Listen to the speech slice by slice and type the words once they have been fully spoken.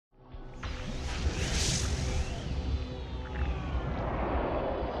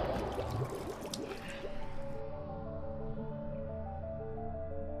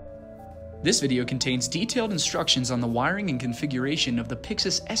This video contains detailed instructions on the wiring and configuration of the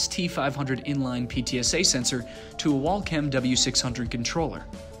Pyxis ST-500 inline PTSA sensor to a Walchem w600 controller.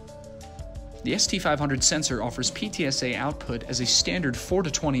 The ST-500 sensor offers PTSA output as a standard 4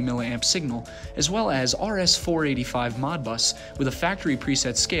 to 20 mA signal, as well as RS-485 Modbus with a factory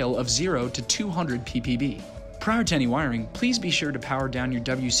preset scale of 0 to 200 ppb. Prior to any wiring, please be sure to power down your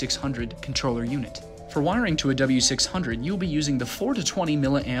W600 controller unit. For wiring to a W600, you'll be using the 4 to 20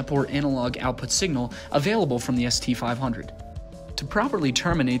 mA or analog output signal available from the ST-500. To properly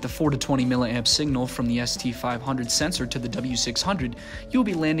terminate the 4 to 20 mA signal from the ST-500 sensor to the W600, you'll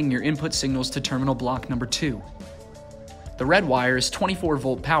be landing your input signals to terminal block number 2. The red wire is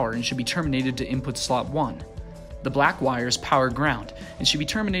 24-volt power and should be terminated to input slot 1. The black wire is power ground and should be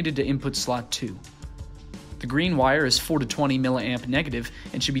terminated to input slot 2. The green wire is 4 to 20 mA negative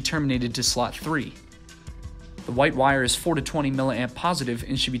and should be terminated to slot 3. The white wire is 4 to 20 mA positive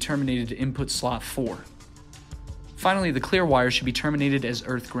and should be terminated to input slot 4. Finally, the clear wire should be terminated as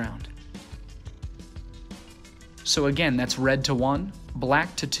earth ground. So again, that's red to 1,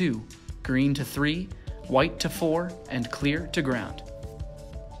 black to 2, green to 3, white to 4, and clear to ground.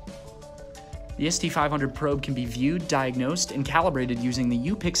 The ST-500 probe can be viewed, diagnosed, and calibrated using the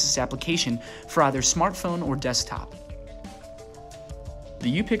Pyxis application for either smartphone or desktop.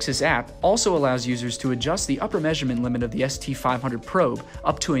 The Pyxis app also allows users to adjust the upper measurement limit of the ST-500 probe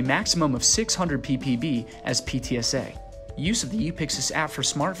up to a maximum of 600 ppb as PTSA. Use of the Pyxis app for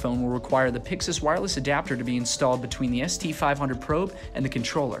smartphone will require the Pyxis wireless adapter to be installed between the ST-500 probe and the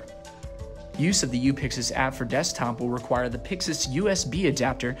controller. Use of the Pyxis app for desktop will require the Pyxis USB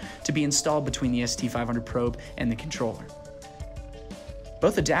adapter to be installed between the ST-500 probe and the controller.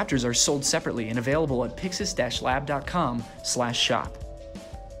 Both adapters are sold separately and available at pyxis-lab.com/shop.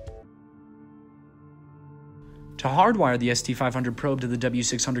 To hardwire the ST-500 probe to the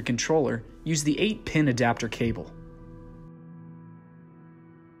W600 controller, use the 8-pin adapter cable.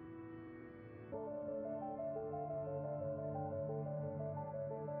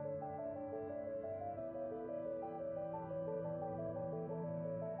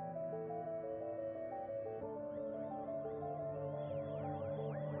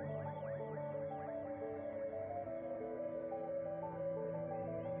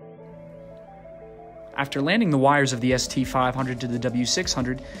 After landing the wires of the ST-500 to the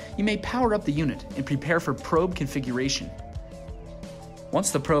W600, you may power up the unit and prepare for probe configuration.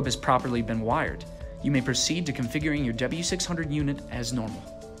 Once the probe has properly been wired, you may proceed to configuring your W600 unit as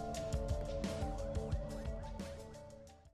normal.